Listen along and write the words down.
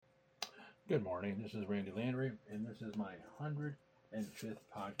Good morning. This is Randy Landry, and this is my 105th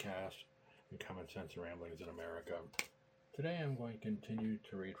podcast in Common Sense Ramblings in America. Today I'm going to continue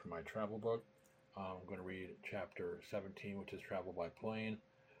to read from my travel book. I'm going to read chapter 17, which is travel by plane,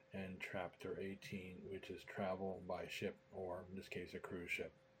 and chapter 18, which is travel by ship, or in this case, a cruise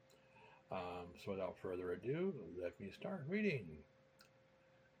ship. So without further ado, let me start reading.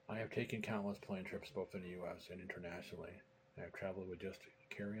 I have taken countless plane trips both in the U.S. and internationally. I have traveled with just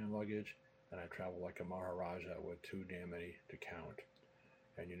carry-on luggage, and I traveled like a Maharaja with too damn many to count.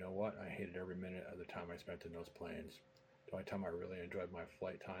 And you know what? I hated every minute of the time I spent in those planes. The only time I really enjoyed my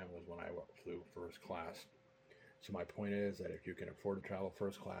flight time was when I flew first class. So my point is that if you can afford to travel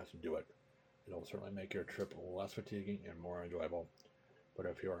first class, do it. It'll certainly make your trip less fatiguing and more enjoyable. But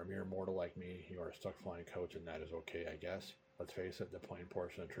if you are a mere mortal like me, you are stuck flying coach, and that is okay, I guess. Let's face it, the plane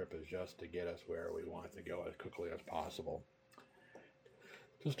portion of the trip is just to get us where we want to go as quickly as possible.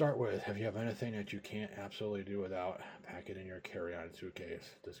 To start with, if you have anything that you can't absolutely do without, pack it in your carry-on suitcase.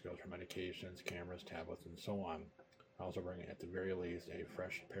 This goes for medications, cameras, tablets, and so on. Also bring at the very least a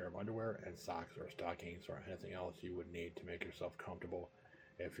fresh pair of underwear and socks or stockings or anything else you would need to make yourself comfortable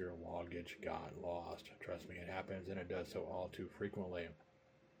if your luggage got lost. Trust me, it happens, and it does so all too frequently.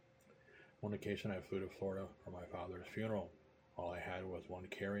 One occasion I flew to Florida for my father's funeral. All I had was one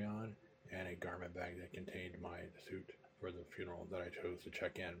carry-on and a garment bag that contained my suit for the funeral that I chose to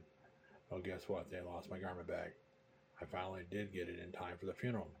check in. Well, guess what? They lost my garment bag. I finally did get it in time for the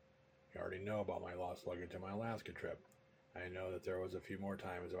funeral. You already know about my lost luggage on my Alaska trip. I know that there was a few more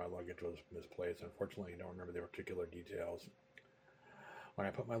times that my luggage was misplaced. Unfortunately, I don't remember the particular details. When I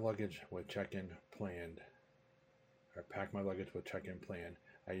put my luggage with check-in planned, or packed my luggage with check-in planned,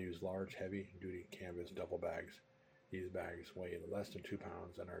 I used large, heavy-duty canvas duffel bags. These bags weigh less than 2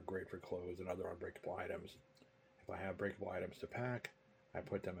 pounds and are great for clothes and other unbreakable items. If I have breakable items to pack, I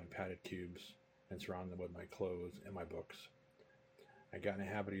put them in padded cubes and surround them with my clothes and my books. I got in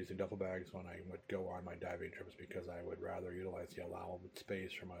the habit of using duffel bags when I would go on my diving trips because I would rather utilize the allowable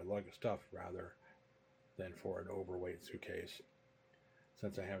space for my luggage stuff rather than for an overweight suitcase.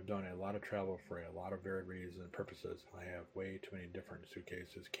 Since I have done a lot of travel for a lot of varied reasons and purposes, I have way too many different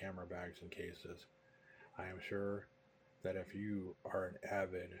suitcases, camera bags, and cases. I am sure that if you are an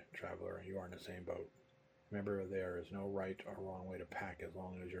avid traveler, you are in the same boat. Remember, there is no right or wrong way to pack as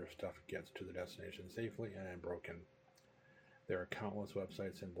long as your stuff gets to the destination safely and unbroken. There are countless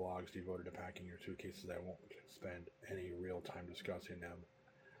websites and blogs devoted to packing your suitcases. I won't spend any real time discussing them.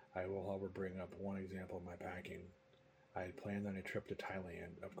 I will, however, bring up one example of my packing. I had planned on a trip to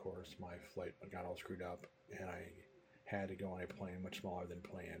Thailand. Of course, my flight got all screwed up, and I had to go on a plane much smaller than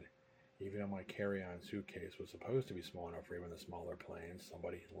planned. Even though my carry-on suitcase was supposed to be small enough for even the smaller planes,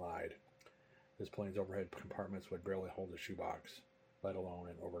 somebody lied. This plane's overhead compartments would barely hold a shoebox, let alone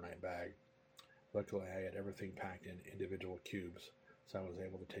an overnight bag. Luckily, I had everything packed in individual cubes, so I was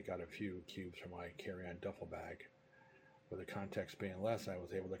able to take out a few cubes from my carry-on duffel bag. With the context being less, I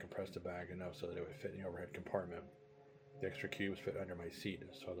was able to compress the bag enough so that it would fit in the overhead compartment. The extra cubes fit under my seat,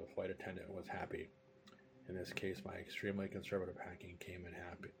 so the flight attendant was happy. In this case, my extremely conservative packing came in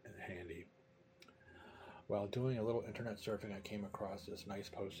handy. While doing a little internet surfing, I came across this nice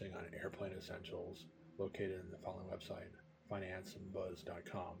posting on Airplane Essentials, located in the following website,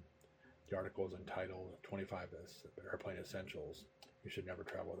 financebuzz.com. The article is entitled 25 Airplane Essentials You Should Never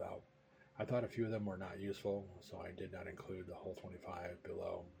Travel Without. I thought a few of them were not useful, so I did not include the whole 25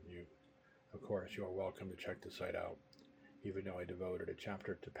 below. Of course, you are welcome to check the site out. Even though I devoted a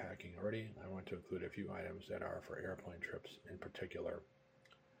chapter to packing already, I want to include a few items that are for airplane trips in particular.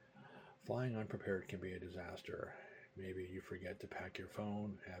 Flying unprepared can be a disaster. Maybe you forget to pack your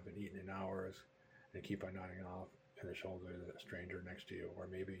phone, haven't eaten in hours, and keep on nodding off in the shoulder of the stranger next to you. Or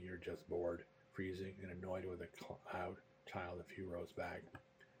maybe you're just bored, freezing, and annoyed with a loud child a few rows back.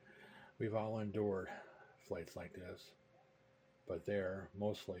 We've all endured flights like this, but they're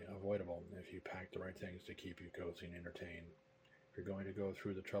mostly avoidable if you pack the right things to keep you cozy and entertained. If you're going to go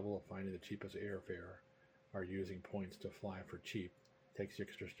through the trouble of finding the cheapest airfare or using points to fly for cheap, takes the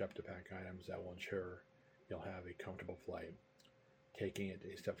extra step to pack items that will ensure you'll have a comfortable flight. Taking it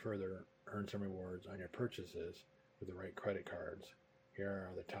a step further, earn some rewards on your purchases with the right credit cards. Here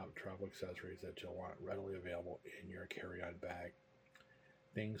are the top travel accessories that you'll want readily available in your carry-on bag.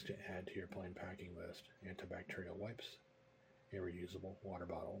 Things to add to your plane packing list: antibacterial wipes, a reusable water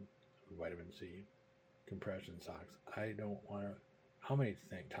bottle, vitamin C, compression socks. I don't want to, how many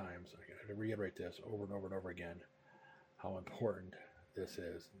times, I got to reiterate this over and over and over again, how important this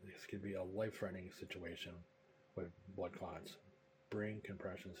is. This could be a life-threatening situation with blood clots. Bring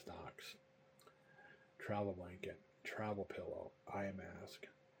compression socks, travel blanket, travel pillow, eye mask,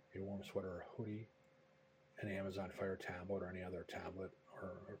 a warm warm sweater or hoodie, an Amazon Fire tablet or any other tablet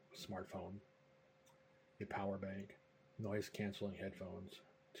or smartphone, a power bank, noise canceling headphones,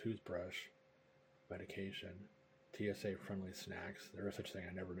 toothbrush, medication, TSA friendly snacks. There is such a thing,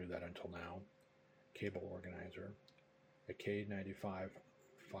 I never knew that until now. Cable organizer, a K95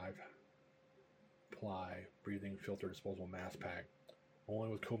 5-ply breathing filter disposable mask pack.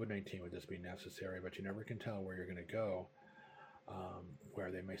 Only with COVID-19 would this be necessary, but you never can tell where you're going to go,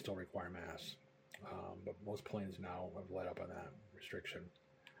 where they may still require masks. But most planes now have let up on that restriction.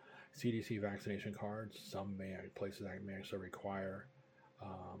 CDC vaccination cards. Some places that may actually require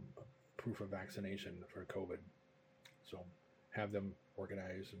proof of vaccination for COVID. So have them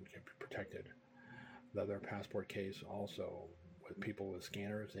organized and protected. Leather passport case also. With people with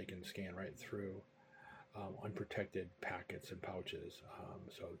scanners, they can scan right through unprotected packets and pouches.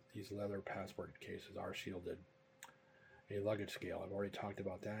 So these leather passport cases are shielded. A luggage scale. I've already talked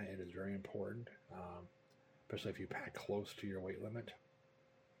about that. It is very important, especially if you pack close to your weight limit.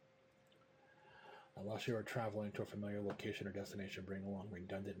 Unless you are traveling to a familiar location or destination, bring along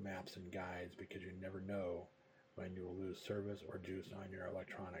redundant maps and guides because you never know when you will lose service or juice on your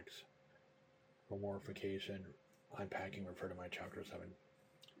electronics. For more information on packing, refer to my Chapter 7.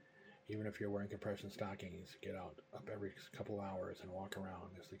 Even if you're wearing compression stockings, get out up every couple hours and walk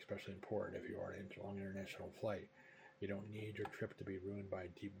around. This is especially important if you are on a long international flight. You don't need your trip to be ruined by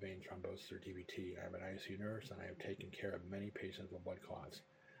deep vein thrombosis or DVT. I am an ICU nurse and I have taken care of many patients with blood clots.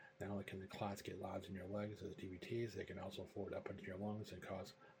 Not only can the clots get lodged in your legs as DVTs, they can also float up into your lungs and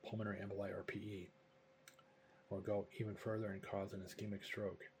cause pulmonary emboli or PE, or go even further and cause an ischemic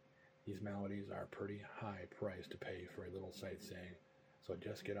stroke. These maladies are a pretty high price to pay for a little sightseeing, so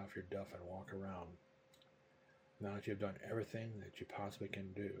just get off your duff and walk around. Now that you've done everything that you possibly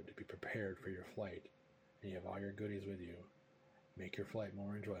can do to be prepared for your flight, and you have all your goodies with you, make your flight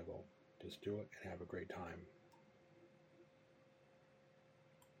more enjoyable. Just do it and have a great time.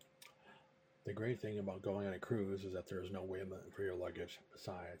 The great thing about going on a cruise is that there is no weight limit for your luggage.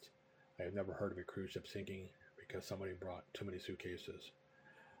 Besides, I have never heard of a cruise ship sinking because somebody brought too many suitcases.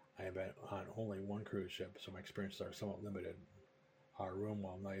 I have been on only one cruise ship, so my experiences are somewhat limited. Our room,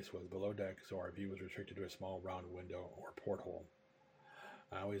 while nice, was below deck, so our view was restricted to a small round window or porthole.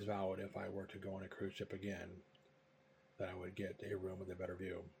 I always vowed if I were to go on a cruise ship again, that I would get a room with a better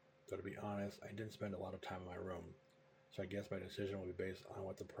view. Though to be honest, I didn't spend a lot of time in my room, so I guess my decision will be based on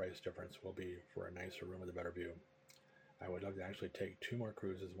what the price difference will be for a nicer room with a better view. I would love to actually take 2 more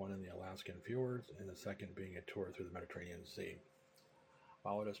cruises, one in the Alaskan fjords and the second being a tour through the Mediterranean Sea.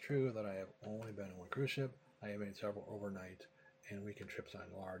 While it is true that I have only been on one cruise ship, I have made several overnight and weekend trips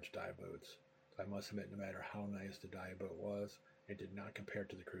on large dive boats. So I must admit, no matter how nice the dive boat was, it did not compare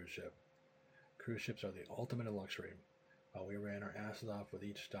to the cruise ship. Cruise ships are the ultimate in luxury. While we ran our asses off with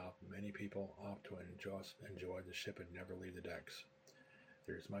each stop, many people opt to enjoy the ship and never leave the decks.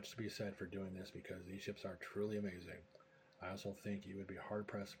 There is much to be said for doing this because these ships are truly amazing. I also think you would be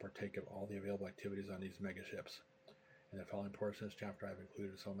hard-pressed to partake of all the available activities on these mega ships. In the following portion of this chapter, I've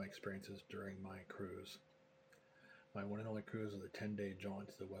included some of my experiences during my cruise. My one and only cruise was a 10-day jaunt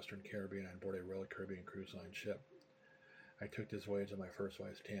to the Western Caribbean on board a Royal Caribbean Cruise Line ship. I took this voyage with my first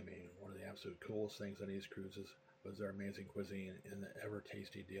wife, Tammy. One of the absolute coolest things on these cruises was their amazing cuisine and the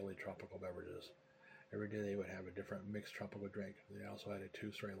ever-tasty daily tropical beverages. Every day they would have a different mixed tropical drink. They also had a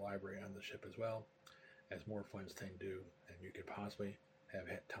 2-story library on the ship as well, as more funds things do, and you could possibly have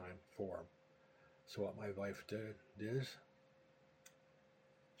had time for. So what my wife did is,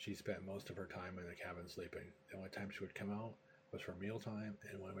 she spent most of her time in the cabin sleeping. The only time she would come out was for mealtime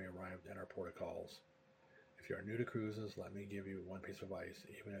and when we arrived at our port of calls. If you are new to cruises, let me give you one piece of advice.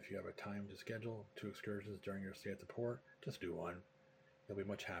 Even if you have a time to schedule 2 excursions during your stay at the port, just do one. You'll be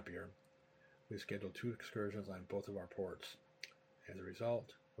much happier. We scheduled 2 excursions on both of our ports. As a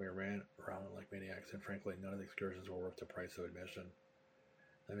result, we ran around like maniacs, and frankly, none of the excursions were worth the price of admission.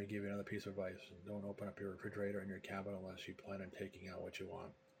 Let me give you another piece of advice. Don't open up your refrigerator in your cabin unless you plan on taking out what you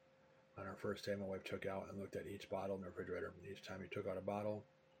want. On our first day, my wife took out and looked at each bottle in the refrigerator. Each time you took out a bottle,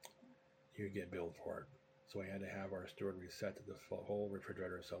 you would get billed for it. So we had to have our steward reset the whole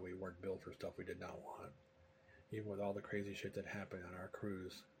refrigerator so we weren't billed for stuff we did not want. Even with all the crazy shit that happened on our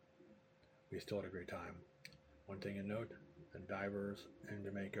cruise, we still had a great time. One thing to note, the divers in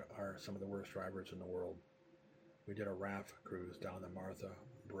Jamaica are some of the worst drivers in the world. We did a raft cruise down the Martha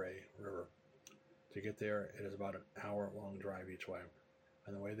Brae River. To get there, it is about an hour-long drive each way.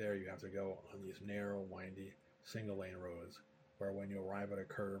 On the way there, you have to go on these narrow, windy, single-lane roads, where when you arrive at a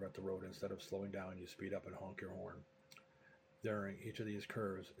curve at the road, instead of slowing down, you speed up and honk your horn. During each of these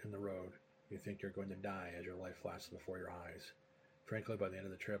curves in the road, you think you're going to die as your life flashes before your eyes. Frankly, by the end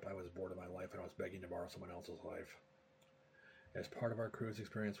of the trip, I was bored of my life and I was begging to borrow someone else's life. As part of our cruise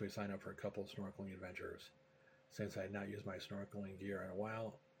experience, we signed up for a couple of snorkeling adventures. Since I had not used my snorkeling gear in a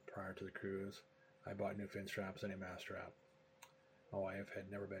while prior to the cruise, I bought new fin straps and a mast strap. My wife had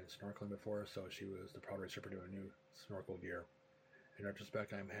never been snorkeling before, so she was the proud recipient of new snorkel gear. In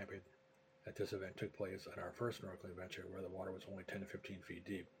retrospect, I am happy that this event took place on our first snorkeling adventure where the water was only 10 to 15 feet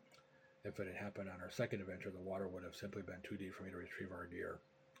deep. If it had happened on our second adventure, the water would have simply been too deep for me to retrieve our gear.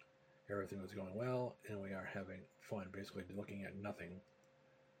 Everything was going well, and we are having fun, basically looking at nothing.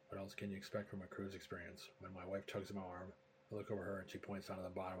 What else can you expect from a cruise experience? When my wife tugs at my arm, I look over her and she points down to the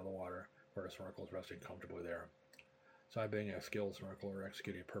bottom of the water where the snorkel is resting comfortably there. So I, being a skilled snorkeler,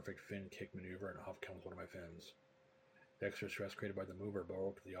 execute a perfect fin kick maneuver and off comes one of my fins. The extra stress created by the mover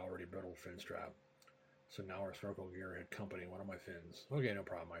broke the already brittle fin strap. So now our snorkel gear had company one of my fins. Okay, no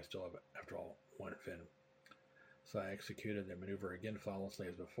problem, I still have, after all, one fin. So I executed the maneuver again flawlessly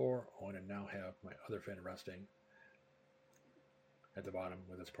as before, only to now have my other fin resting at the bottom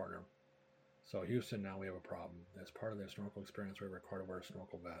with its partner. So Houston, now we have a problem. As part of the snorkel experience, we were required to wear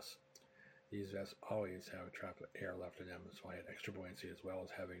snorkel vests. These vests always have trapped air left in them, so I had extra buoyancy as well as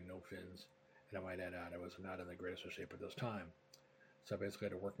having no fins. And I might add out, I was not in the greatest of shape at this time. So I basically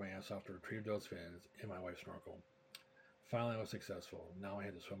had to work my ass off to retrieve those fins in my wife's snorkel. Finally, I was successful. Now I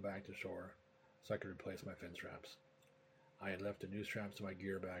had to swim back to shore so I could replace my fin straps. I had left the new straps in my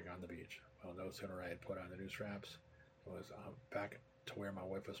gear bag on the beach. Well, no sooner I had put on the new straps, I was back to where my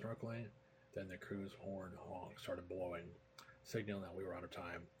wife was snorkeling, then the cruise horn honk started blowing, signaling that we were out of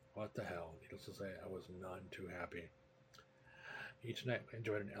time. What the hell? Needless to say, I was none too happy. Each night we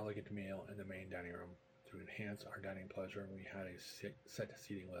enjoyed an elegant meal in the main dining room. To enhance our dining pleasure, we had a set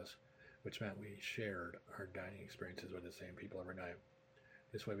seating list, which meant we shared our dining experiences with the same people every night.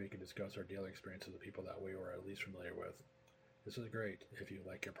 This way we could discuss our daily experiences with people that we were at least familiar with. This is great if you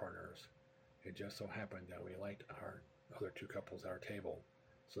like your partners. It just so happened that we liked our other two couples at our table,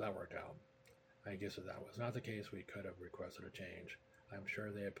 so that worked out. I guess if that was not the case, we could have requested a change. I'm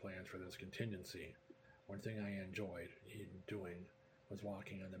sure they had plans for this contingency. One thing I enjoyed doing was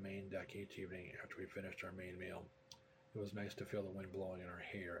walking on the main deck each evening after we finished our main meal. It was nice to feel the wind blowing in our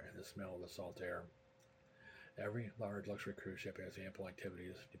hair and the smell of the salt air. Every large luxury cruise ship has ample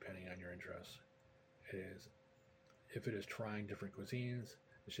activities depending on your interests. If it is trying different cuisines,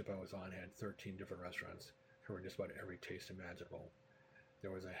 the ship I was on had 13 different restaurants covering just about every taste imaginable.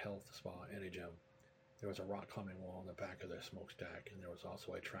 There was a health spa and a gym. There was a rock climbing wall in the back of the smokestack, and there was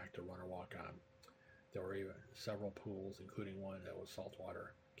also a track to run or walk on. There were even several pools, including one that was salt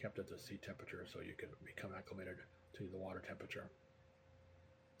water, kept at the sea temperature so you could become acclimated to the water temperature.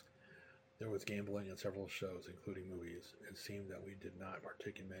 There was gambling and several shows, including movies. It seemed that we did not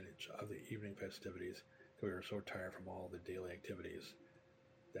partake in many of the evening festivities because we were so tired from all the daily activities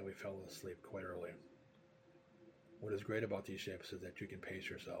that we fell asleep quite early. What is great about these ships is that you can pace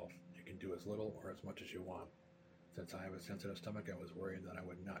yourself. You can do as little or as much as you want. Since I have a sensitive stomach, I was worried that I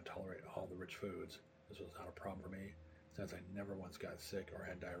would not tolerate all the rich foods. This was not a problem for me, since I never once got sick or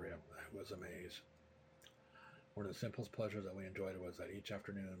had diarrhea. I was amazed. One of the simplest pleasures that we enjoyed was that each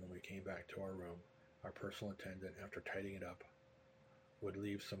afternoon when we came back to our room, our personal attendant, after tidying it up, would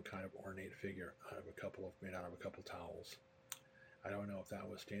leave some kind of ornate figure made out of a couple towels. I don't know if that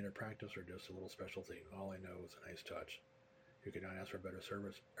was standard practice or just a little specialty. All I know was a nice touch. You could not ask for better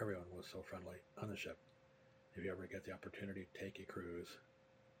service. Everyone was so friendly on the ship. If you ever get the opportunity to take a cruise,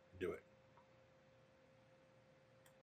 do it.